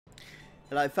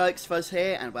Hello folks, Fuzz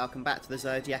here and welcome back to the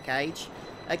Zodiac Age.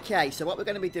 Okay, so what we're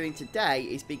going to be doing today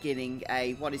is beginning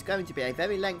what is going to be a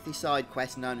very lengthy side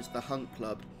quest known as the Hunt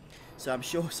Club. So I'm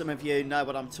sure some of you know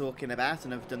what I'm talking about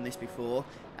and have done this before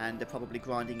and are probably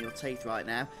grinding your teeth right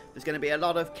now. There's going to be a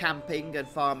lot of camping and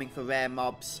farming for rare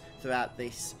mobs throughout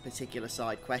this particular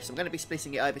side quest. I'm going to be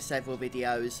splitting it over several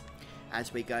videos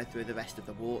as we go through the rest of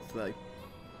the walkthrough.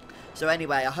 So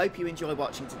anyway, I hope you enjoy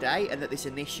watching today and that this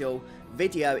initial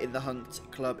video in the Hunt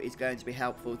Club is going to be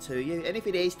helpful to you. And if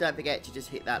it is, don't forget to just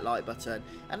hit that like button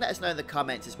and let us know in the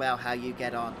comments as well how you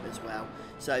get on as well.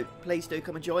 So please do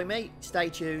come and join me, stay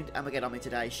tuned and we'll get on with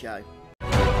today's show.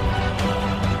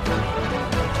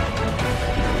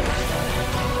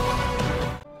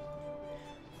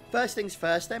 First things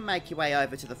first, then make your way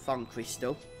over to the Fong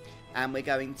Crystal and we're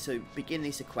going to begin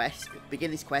this quest.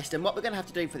 And what we're going to have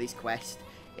to do for this quest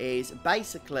is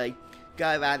basically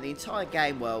go around the entire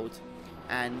game world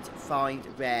and find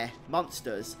rare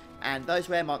monsters, and those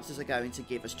rare monsters are going to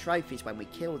give us trophies when we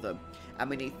kill them, and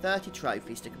we need 30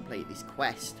 trophies to complete this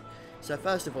quest. So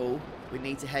first of all we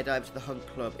need to head over to the Hunt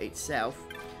Club itself,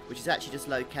 which is actually just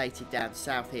located down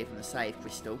south here from the save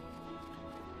crystal,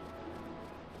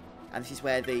 and this is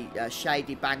where the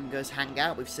shady bangers hang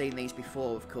out. We've seen these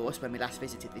before, of course, when we last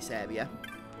visited this area.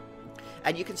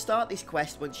 And you can start this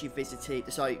quest once you've finished,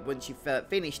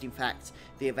 in fact,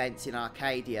 the events in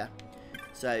Arcadia.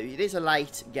 So it is a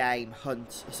late game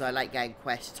hunt, so a late game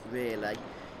quest, really.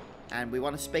 And we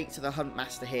want to speak to the Hunt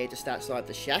Master here, just outside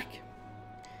the shack.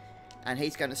 And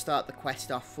he's going to start the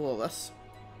quest off for us.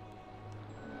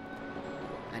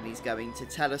 And he's going to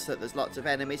tell us that there's lots of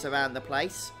enemies around the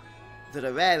place. That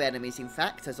are rare enemies, in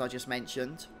fact, as I just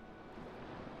mentioned.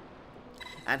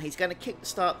 And he's going to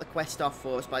start the quest off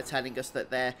for us by telling us that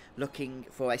they're looking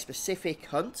for a specific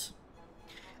hunt.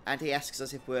 And he asks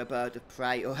us if we're a bird of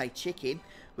prey or a chicken.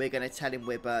 We're going to tell him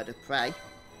we're a bird of prey.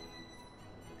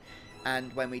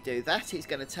 And when we do that, he's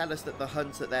going to tell us that the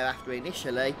hunt that they're after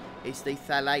initially is the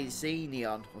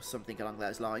THALASSINON, or something along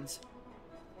those lines.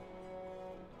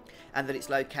 And that it's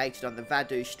located on the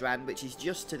Vadu Strand, which is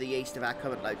just to the east of our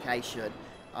current location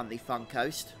on the Fong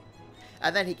Coast.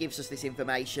 And then he gives us this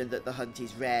information that the hunt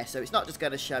is rare, so it's not just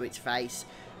going to show its face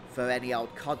for any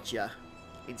old codger.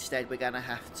 Instead, we're going to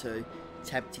have to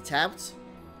tempt it out.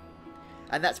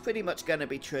 And that's pretty much going to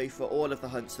be true for all of the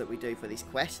hunts that we do for this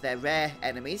quest. They're rare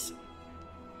enemies,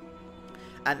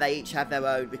 and they each have their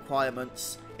own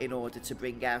requirements in order to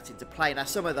bring out into play. Now,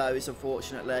 some of those,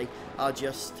 unfortunately, are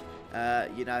just,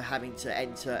 you know, having to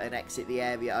enter and exit the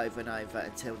area over and over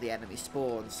until the enemy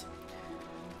spawns.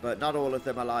 But not all of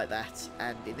them are like that,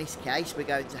 and in this case we're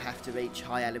going to have to reach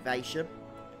high elevation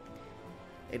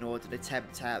in order to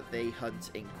tempt out the hunt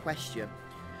in question.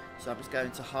 So I'm just going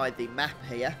to hide the map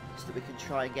here so that we can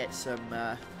try and get some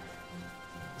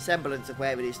semblance of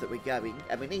where it is that we're going,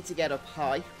 and we need to get up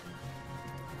high.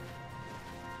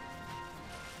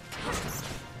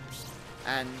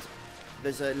 And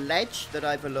there's a ledge that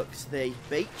overlooks the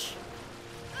beach,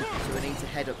 so we need to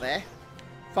head up there.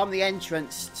 From the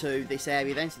entrance to this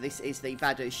area then, so this is the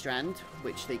Vadu Strand,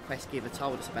 which the quest giver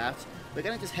told us about. We're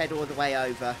going to just head all the way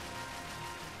over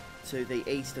to the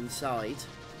eastern side.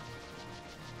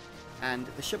 And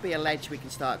there should be a ledge we can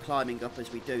start climbing up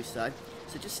as we do so.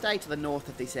 So just stay to the north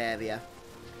of this area.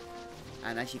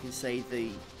 And as you can see,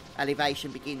 the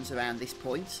elevation begins around this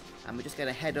point. And we're just going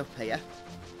to head up here.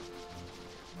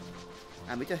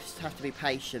 And we just have to be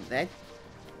patient then,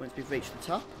 once we've reached the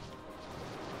top.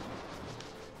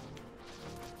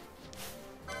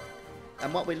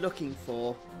 And what we're looking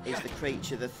for is the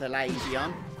creature, the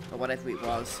THALASSINON, or whatever it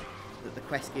was that the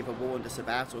quest giver warned us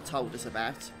about, or told us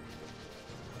about.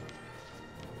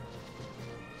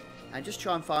 And just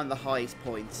try and find the highest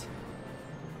point.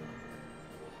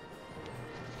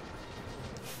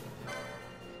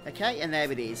 Okay, and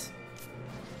there it is.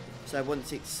 So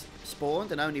once it's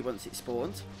spawned, and only once it's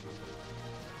spawned,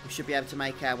 we should be able to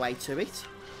make our way to it.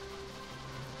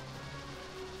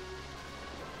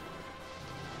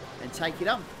 And take it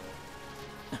on.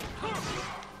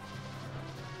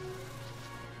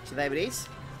 So there it is,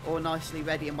 all nicely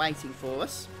ready and waiting for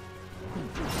us.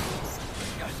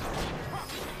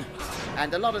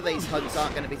 And a lot of these hunts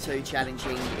aren't going to be too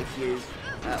challenging if you've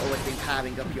always been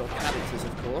powering up your characters,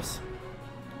 of course.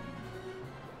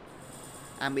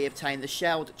 And we obtained the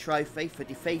Shelled trophy for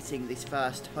defeating this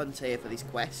first hunt here for this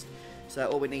quest. So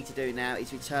all we need to do now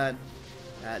is return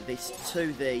this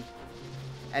to the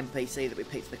NPC that we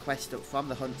picked the quest up from,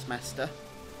 the Hunt Master.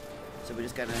 So we're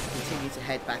just going to continue to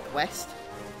head back west.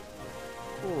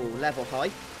 Ooh, level high.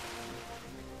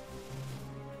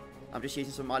 I'm just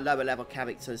using some of my lower level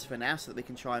characters for now so that we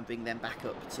can try and bring them back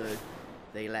up to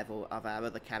the level of our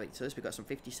other characters. We've got some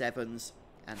 57s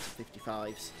and some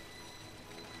 55s.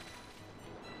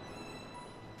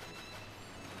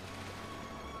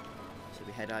 So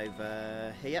we head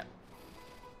over here.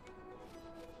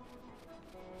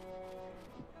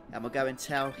 And we'll go and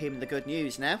tell him the good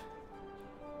news now.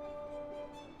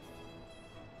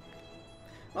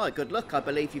 Right, good luck. I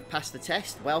believe you've passed the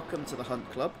test. Welcome to the Hunt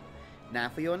Club. Now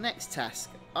for your next task.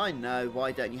 I know,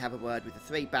 why don't you have a word with the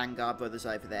 3 Vanguard brothers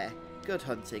over there? Good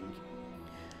hunting.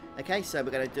 Okay, so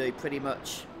we're going to do pretty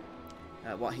much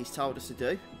what he's told us to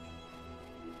do.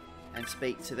 And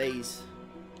speak to these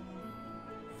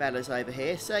fellas over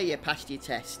here. Say you passed your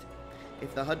test.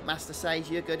 If the Hunt Master says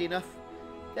you're good enough,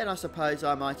 then I suppose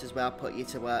I might as well put you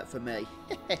to work for me.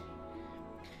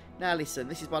 Now listen,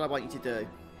 this is what I want you to do.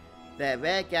 They're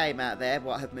rare game out there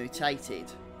what have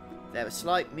mutated. They're a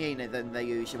slight meaner than their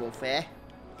usual fare.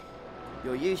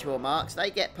 Your usual marks, they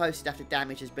get posted after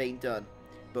damage has been done.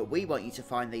 But we want you to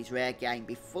find these rare game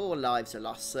before lives are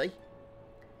lost, see?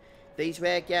 These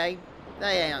rare game,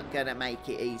 they aren't going to make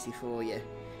it easy for you.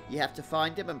 You have to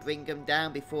find them and bring them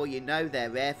down before you know they're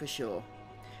rare for sure.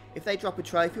 If they drop a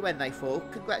trophy when they fall,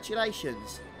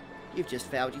 congratulations. You've just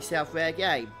failed yourself rare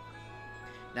game.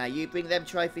 Now you bring them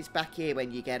trophies back here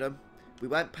when you get them. We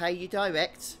won't pay you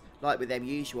direct, like with them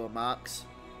usual marks,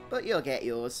 but you'll get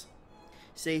yours.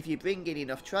 See, if you bring in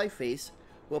enough trophies,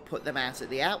 we'll put them out at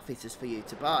the outfitters for you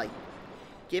to buy.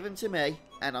 Give them to me,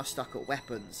 and I'll stock up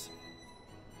weapons.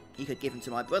 You could give them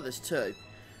to my brothers too,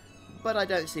 but I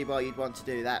don't see why you'd want to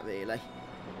do that really.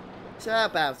 So how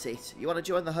about it? You want to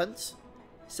join the hunt?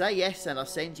 Say yes and I'll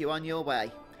send you on your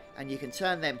way, and you can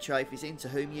turn them trophies into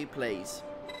whom you please.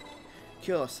 Of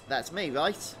course, that's me,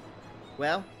 right?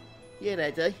 Well, you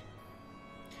ready?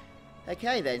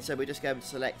 Okay then, so we're just going to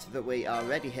select that we are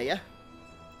ready here.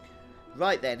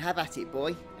 Right then, have at it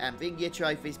boy, and bring your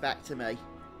trophies back to me.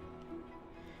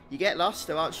 You get lost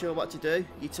or aren't sure what to do,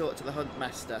 you talk to the Hunt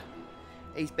Master.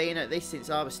 He's been at this since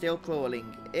I was still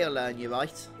crawling, he'll learn you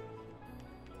right.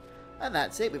 And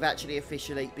that's it, we've actually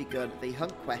officially begun the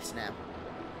hunt quest now.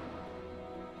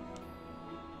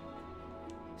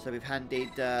 So we've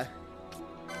handed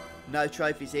no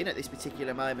trophies in at this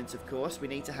particular moment, of course. We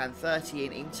need to hand 30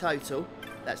 in total.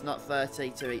 That's not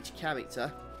 30 to each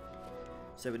character.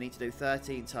 So we need to do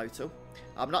 30 in total.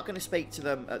 I'm not going to speak to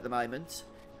them at the moment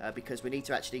because we need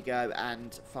to actually go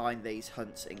and find these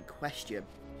hunts in question.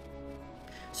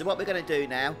 So what we're going to do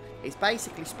now is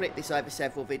basically split this over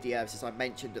several videos, as I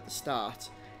mentioned at the start.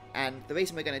 And the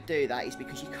reason we're going to do that is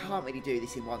because you can't really do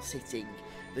this in one sitting.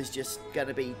 There's just going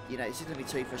to be, you know, it's just going to be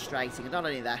too frustrating. And not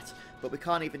only that, but we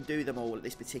can't even do them all at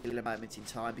this particular moment in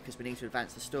time because we need to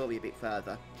advance the story a bit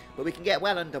further. But we can get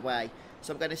well underway.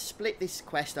 So I'm going to split this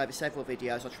quest over several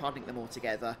videos. I'll try and link them all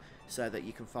together so that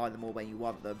you can find them all when you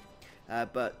want them.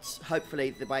 But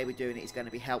hopefully the way we're doing it is going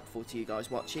to be helpful to you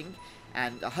guys watching,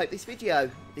 and I hope this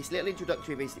video, this little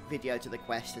introductory video to the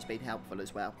quest, has been helpful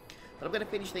as well. But I'm going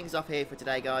to finish things off here for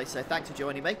today guys, so thanks for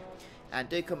joining me, and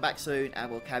do come back soon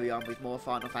and we'll carry on with more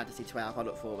Final Fantasy XII. I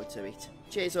look forward to it.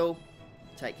 Cheers all,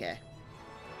 take care.